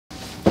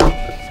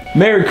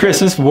Merry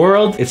Christmas,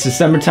 world! It's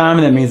December time,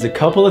 and that means a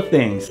couple of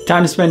things.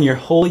 Time to spend your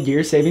whole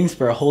year savings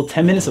for a whole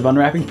 10 minutes of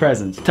unwrapping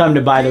presents. Time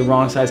to buy the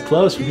wrong size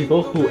clothes for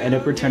people who end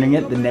up returning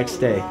it the next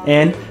day.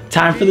 And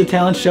time for the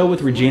talent show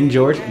with Regina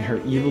George and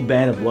her evil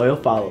band of loyal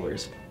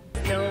followers.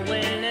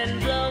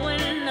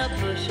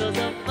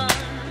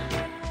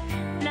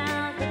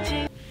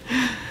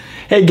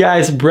 Hey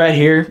guys, Brett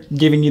here,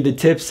 giving you the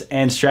tips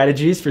and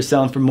strategies for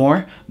selling for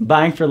more,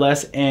 buying for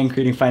less, and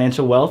creating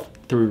financial wealth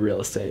through real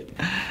estate.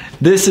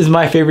 This is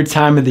my favorite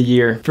time of the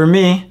year. For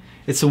me,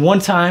 it's the one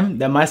time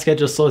that my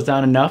schedule slows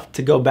down enough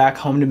to go back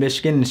home to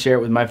Michigan and share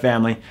it with my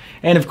family.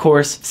 And of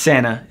course,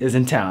 Santa is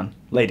in town.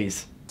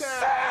 Ladies.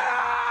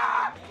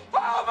 Santa!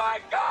 Oh my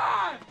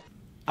God!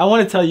 I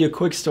want to tell you a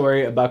quick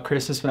story about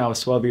Christmas when I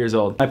was 12 years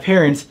old. My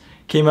parents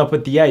came up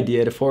with the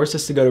idea to force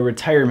us to go to a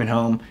retirement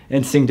home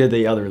and sing to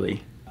the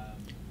elderly.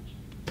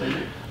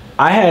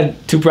 I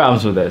had two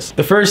problems with this.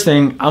 The first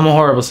thing, I'm a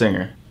horrible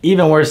singer.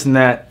 Even worse than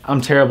that,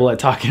 I'm terrible at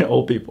talking to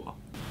old people.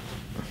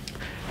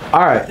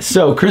 Alright,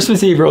 so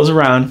Christmas Eve rolls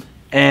around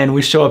and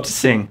we show up to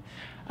sing.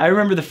 I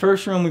remember the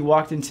first room we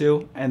walked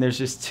into and there's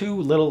just two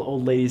little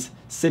old ladies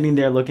sitting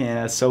there looking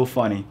at us so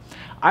funny.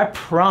 I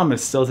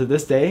promise still to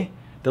this day,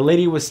 the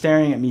lady was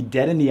staring at me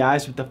dead in the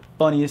eyes with the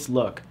funniest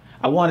look.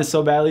 I wanted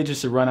so badly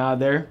just to run out of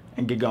there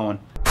and get going.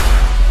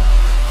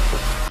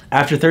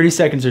 After 30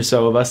 seconds or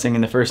so of us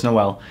singing the first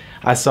Noel,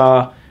 I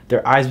saw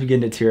their eyes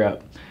begin to tear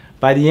up.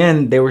 By the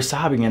end, they were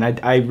sobbing and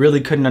I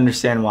really couldn't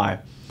understand why.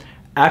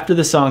 After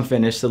the song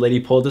finished, the lady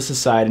pulled us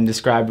aside and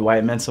described why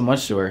it meant so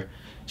much to her.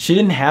 She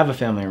didn't have a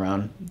family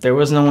around. There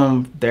was no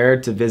one there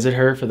to visit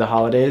her for the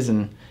holidays,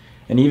 and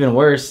even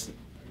worse,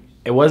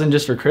 it wasn't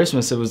just for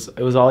Christmas, it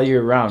was all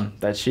year round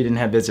that she didn't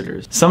have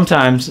visitors.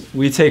 Sometimes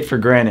we take for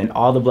granted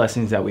all the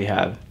blessings that we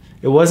have.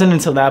 It wasn't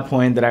until that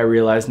point that I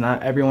realized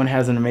not everyone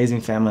has an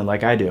amazing family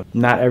like I do.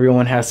 Not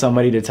everyone has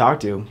somebody to talk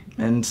to,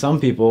 and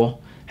some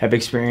people have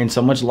experienced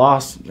so much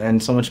loss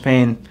and so much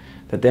pain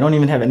that they don't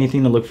even have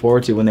anything to look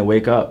forward to when they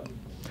wake up.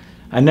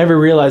 I never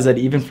realized that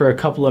even for a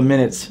couple of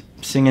minutes,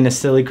 singing a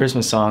silly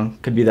Christmas song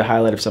could be the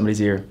highlight of somebody's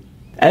year.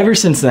 Ever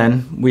since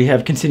then, we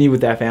have continued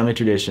with that family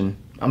tradition.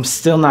 I'm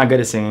still not good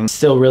at singing,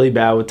 still really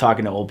bad with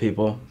talking to old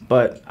people,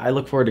 but I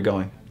look forward to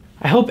going.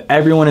 I hope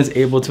everyone is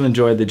able to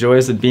enjoy the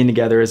joys of being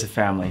together as a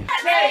family.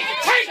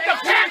 Take the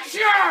picture!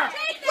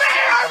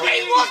 Where are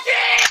we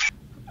looking?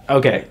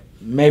 Okay,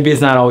 maybe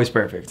it's not always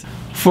perfect.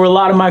 For a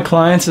lot of my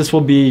clients, this will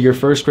be your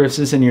first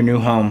Christmas in your new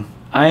home.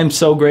 I am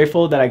so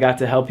grateful that I got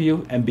to help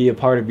you and be a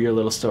part of your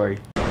little story.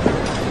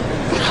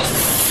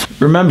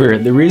 Remember,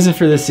 the reason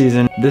for this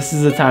season, this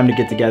is the time to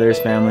get together as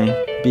family,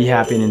 be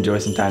happy and enjoy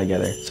some time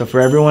together. So for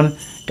everyone,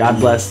 God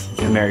bless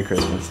and Merry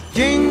Christmas.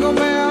 Jingle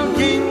bell,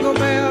 jingle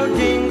bell,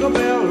 jingle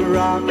bell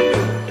rock.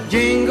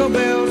 Jingle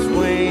bells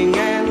swing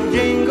and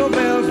jingle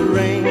bells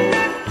ring.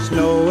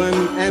 Snowing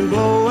and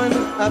blowing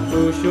up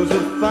bushels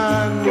of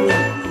fun.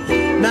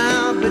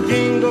 Now the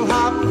jingle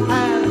hop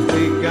has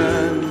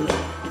begun.